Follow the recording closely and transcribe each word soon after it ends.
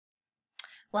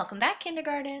Welcome back,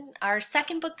 kindergarten. Our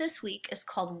second book this week is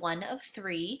called One of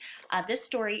Three. This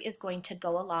story is going to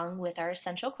go along with our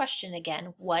essential question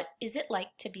again. What is it like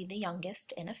to be the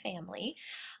youngest in a family?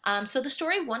 So the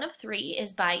story One of Three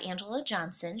is by Angela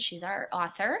Johnson. She's our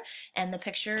author, and the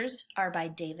pictures are by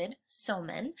David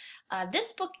Soman.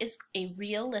 This book is a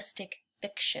realistic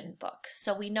fiction book.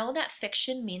 So we know that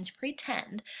fiction means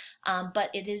pretend, but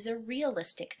it is a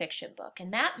realistic fiction book.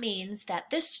 And that means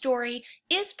that this story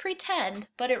is pretend,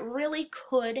 but it really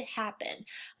could happen.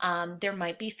 There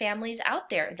might be families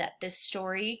out there that this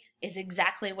story is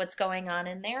exactly what's going on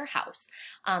in their house.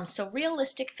 So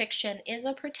realistic fiction is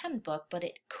a pretend book, but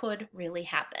it could really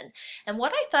happen. And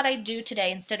what I thought I'd do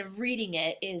today, instead of reading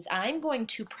it, is I'm going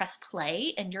to press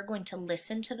play and you're going to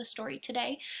listen to the story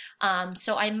today.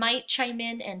 So I might chime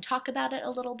in and talk about it a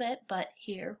little bit, but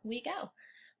here we go.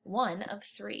 One of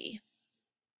Three.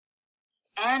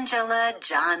 Angela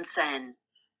Johnson.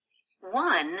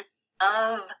 One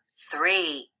of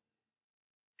Three.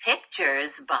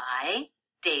 Pictures by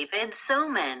David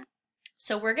Soman.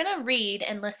 So we're going to read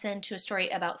and listen to a story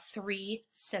about three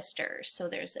sisters. So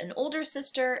there's an older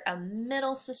sister, a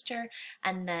middle sister,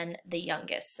 and then the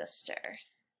youngest sister.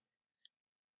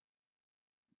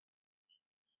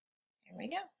 Here we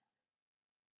go.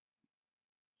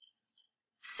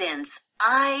 Since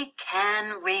I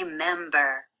can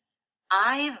remember,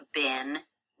 I've been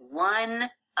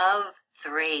one of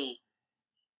three.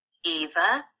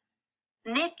 Eva,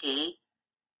 Nikki,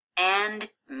 and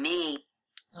me.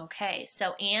 Okay,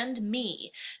 so and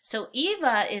me. So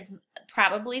Eva is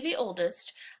probably the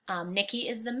oldest, Nikki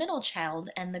is the middle child,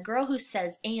 and the girl who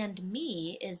says and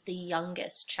me is the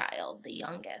youngest child, the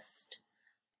youngest.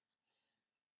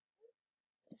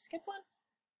 Did I skip one?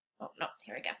 Oh, no,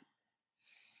 here we go.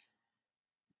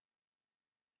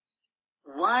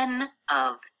 One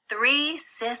of three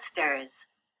sisters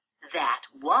that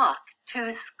walk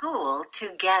to school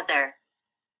together,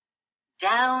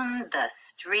 down the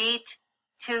street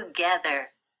together.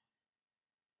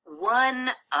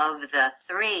 One of the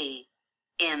three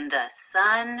in the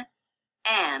sun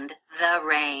and the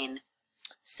rain.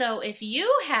 So if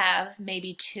you have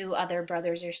maybe two other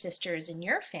brothers or sisters in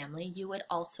your family, you would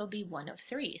also be one of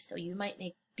three. So you might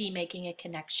be making a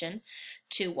connection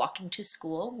to walking to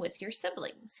school with your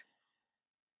siblings.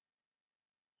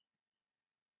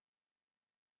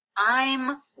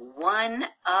 I'm one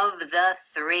of the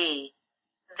three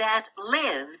that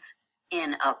lives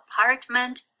in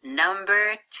apartment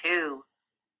number 2,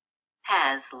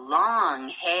 has long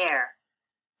hair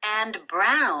and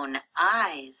brown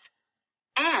eyes,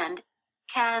 and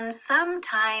can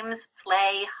sometimes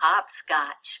play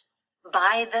hopscotch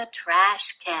by the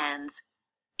trash cans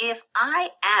if I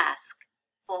ask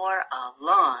for a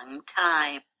long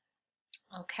time.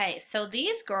 Okay, so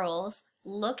these girls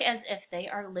look as if they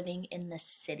are living in the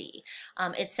city.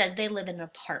 It says they live in an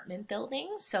apartment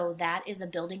building, so that is a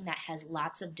building that has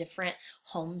lots of different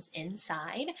homes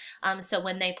inside. So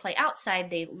when they play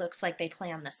outside, looks like they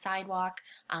play on the sidewalk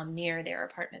near their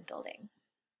apartment building.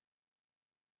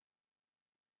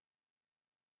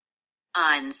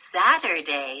 On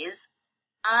Saturdays,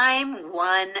 I'm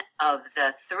one of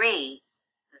the three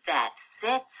that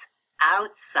sits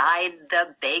outside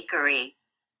the bakery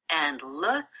and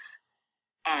looks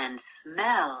and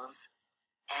smells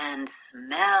and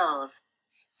smells.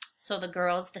 So the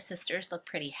girls, the sisters, look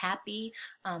pretty happy.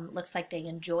 Looks like they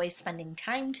enjoy spending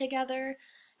time together.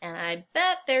 And I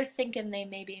bet they're thinking they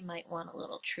maybe might want a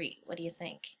little treat. What do you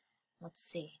think? Let's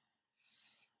see.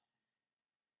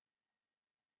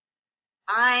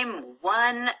 I'm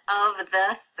one of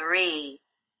the three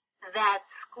that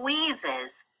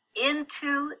squeezes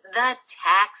into the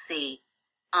taxi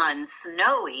on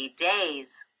snowy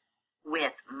days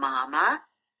with Mama,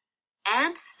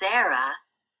 Aunt Sarah,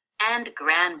 and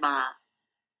Grandma,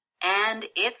 and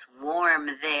it's warm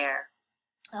there.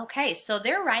 Okay, so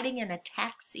they're riding in a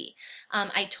taxi.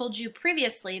 I told you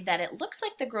previously that it looks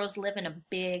like the girls live in a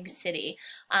big city.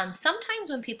 Sometimes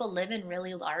when people live in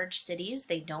really large cities,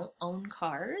 they don't own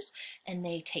cars and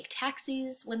they take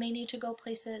taxis when they need to go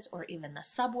places, or even the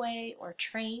subway or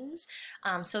trains.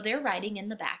 So they're riding in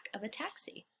the back of a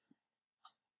taxi.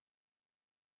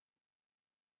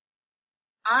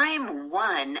 I'm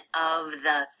one of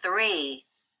the three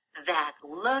that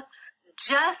looks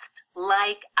just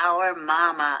like our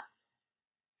Mama,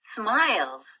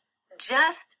 smiles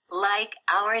just like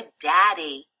our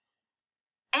Daddy,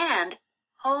 and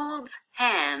holds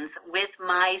hands with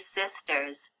my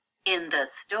sisters in the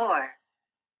store,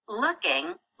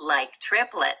 looking like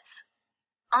triplets.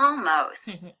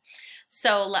 almost.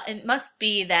 So it must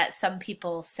be that some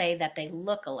people say that they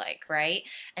look alike, right?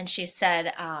 And she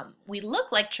said, we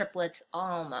look like triplets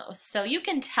almost. So you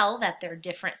can tell that they're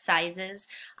different sizes,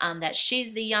 that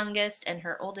she's the youngest and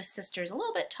her oldest sister is a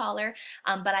little bit taller.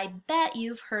 But I bet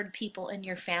you've heard people in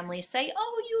your family say,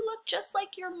 oh, you look just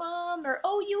like your mom, or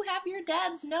oh, you have your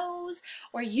dad's nose,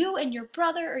 or you and your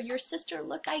brother or your sister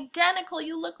look identical.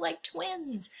 You look like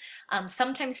twins.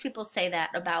 Sometimes people say that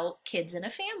about kids in a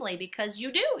family because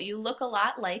you do. You look a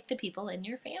lot like the people in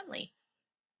your family.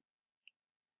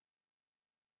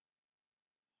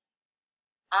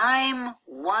 I'm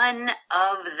one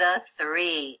of the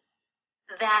three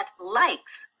that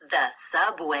likes the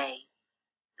subway,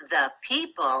 the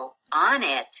people on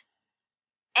it,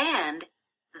 and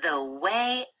the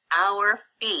way our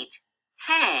feet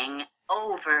hang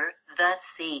over the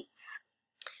seats.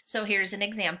 So here's an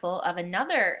example of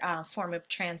another form of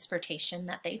transportation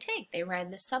that they take. They ride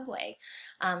the subway.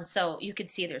 So you can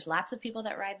see there's lots of people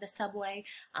that ride the subway.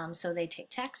 So they take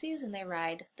taxis and they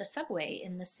ride the subway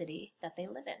in the city that they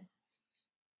live in.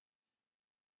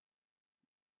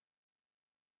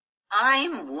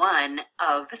 I'm one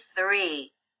of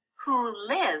three who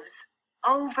lives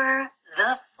over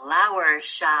the flower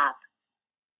shop.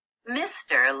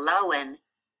 Mr. Lowen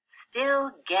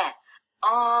still gets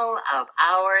all of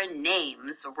our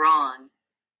names wrong,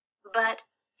 but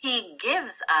he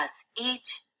gives us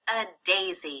each a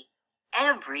daisy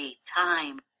every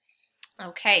time.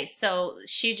 Okay, so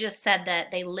she just said that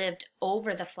they lived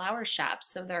over the flower shop,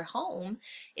 so their home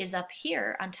is up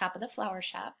here on top of the flower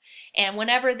shop. And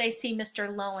whenever they see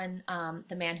Mr. Lowen,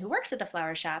 the man who works at the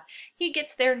flower shop, he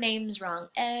gets their names wrong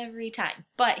every time,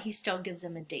 but he still gives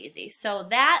them a daisy. So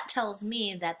that tells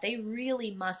me that they really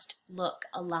must look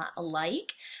a lot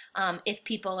alike if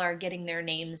people are getting their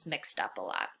names mixed up a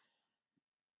lot.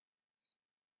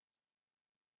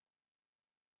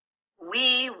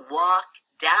 We walk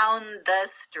down the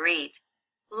street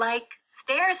like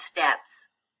stair steps,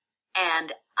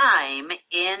 and I'm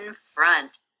in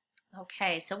front.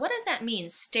 Okay, so what does that mean,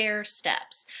 stair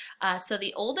steps? So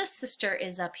the oldest sister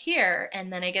is up here,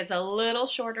 and then it gets a little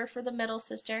shorter for the middle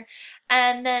sister,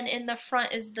 and then in the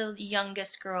front is the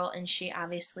youngest girl, and she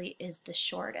obviously is the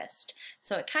shortest.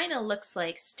 So it kind of looks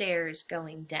like stairs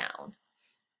going down.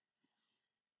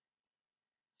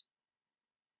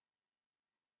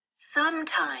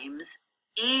 Sometimes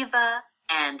Eva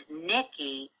and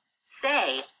Nikki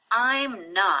say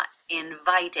I'm not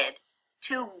invited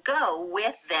to go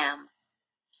with them.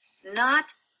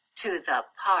 Not to the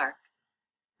park,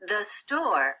 the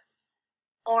store,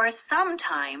 or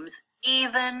sometimes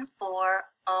even for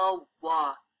a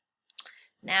walk.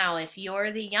 Now, if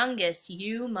you're the youngest,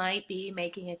 you might be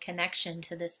making a connection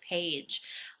to this page.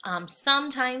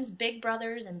 Sometimes big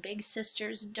brothers and big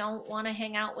sisters don't want to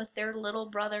hang out with their little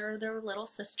brother or their little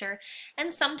sister,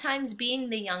 and sometimes being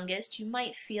the youngest, you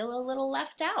might feel a little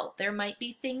left out. There might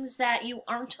be things that you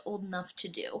aren't old enough to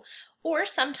do, or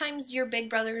sometimes your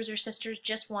big brothers or sisters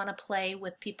just want to play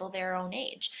with people their own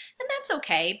age. And that's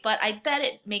okay, but I bet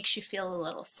it makes you feel a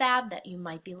little sad that you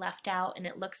might be left out, and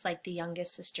it looks like the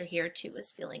youngest sister here too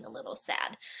is feeling a little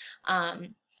sad.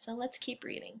 So let's keep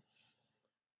reading.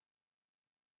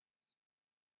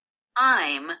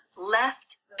 I'm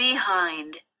left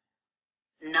behind.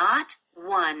 Not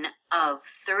one of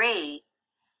three,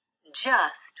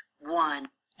 just one.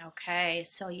 Okay,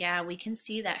 so yeah, we can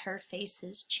see that her face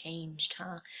has changed,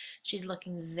 huh? She's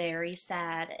looking very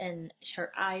sad, and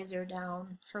her eyes are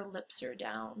down, her lips are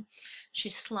down.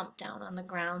 She's slumped down on the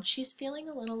ground. She's feeling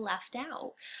a little left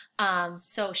out.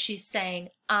 So she's saying,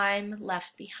 I'm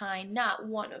left behind, not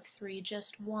one of three,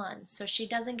 just one. So she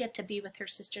doesn't get to be with her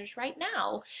sisters right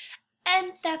now.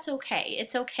 And that's okay.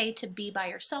 It's okay to be by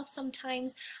yourself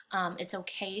sometimes. It's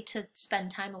okay to spend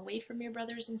time away from your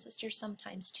brothers and sisters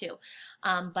sometimes too.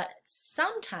 But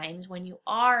sometimes when you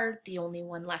are the only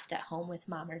one left at home with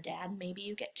mom or dad, maybe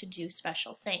you get to do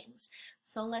special things.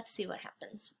 So let's see what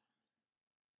happens.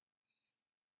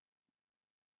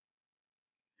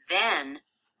 Then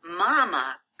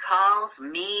Mama calls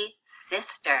me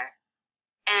sister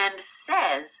and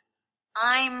says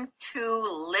I'm too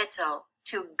little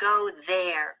to go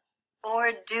there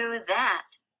or do that.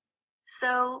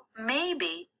 So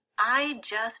maybe I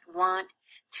just want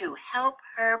to help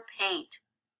her paint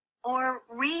or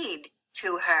read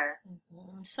to her.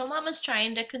 So Mama's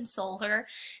trying to console her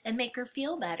and make her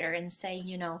feel better and say,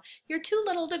 you know, you're too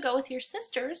little to go with your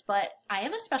sisters, but I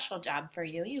have a special job for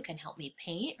you. You can help me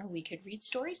paint, or we could read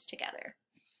stories together.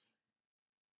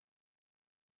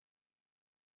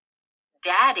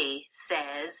 Daddy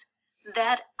says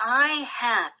that I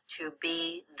have to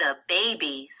be the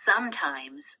baby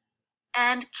sometimes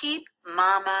and keep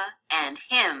Mama and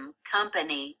him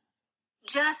company,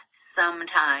 just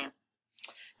sometime.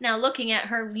 Now, looking at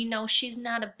her, we know she's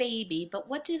not a baby, but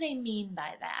what do they mean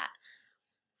by that?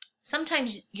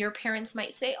 Sometimes your parents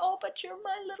might say, oh, but you're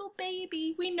my little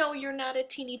baby. We know you're not a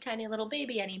teeny tiny little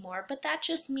baby anymore, but that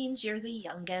just means you're the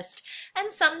youngest.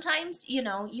 And sometimes, you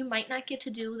might not get to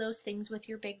do those things with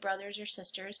your big brothers or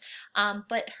sisters,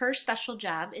 but her special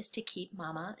job is to keep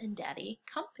Mama and Daddy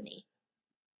company.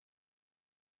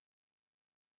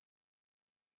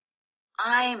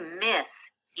 I miss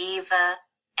Eva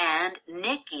and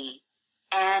Nikki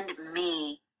and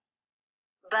me.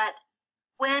 But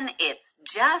when it's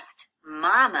just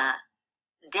Mama,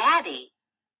 Daddy,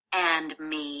 and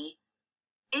me,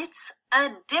 it's a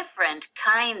different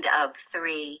kind of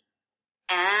three.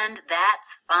 And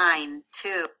that's fine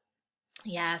too.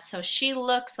 Yeah, so she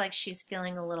looks like she's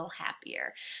feeling a little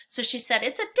happier. So she said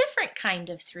it's a different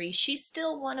kind of three. She's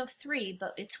still one of three,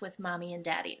 but it's with Mommy and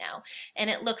Daddy now.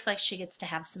 And it looks like she gets to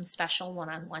have some special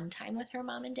one-on-one time with her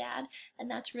mom and dad,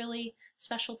 and that's really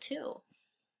special too.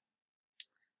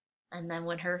 And then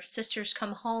when her sisters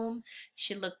come home,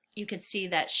 you could see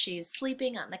that she's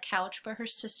sleeping on the couch, but her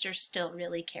sisters still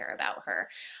really care about her.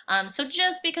 So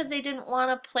just because they didn't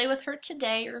want to play with her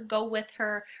today or go with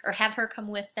her or have her come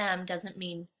with them doesn't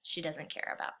mean she doesn't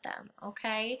care about them,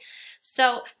 okay?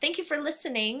 So thank you for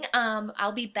listening.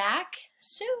 I'll be back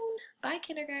soon. Bye,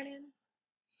 kindergarten.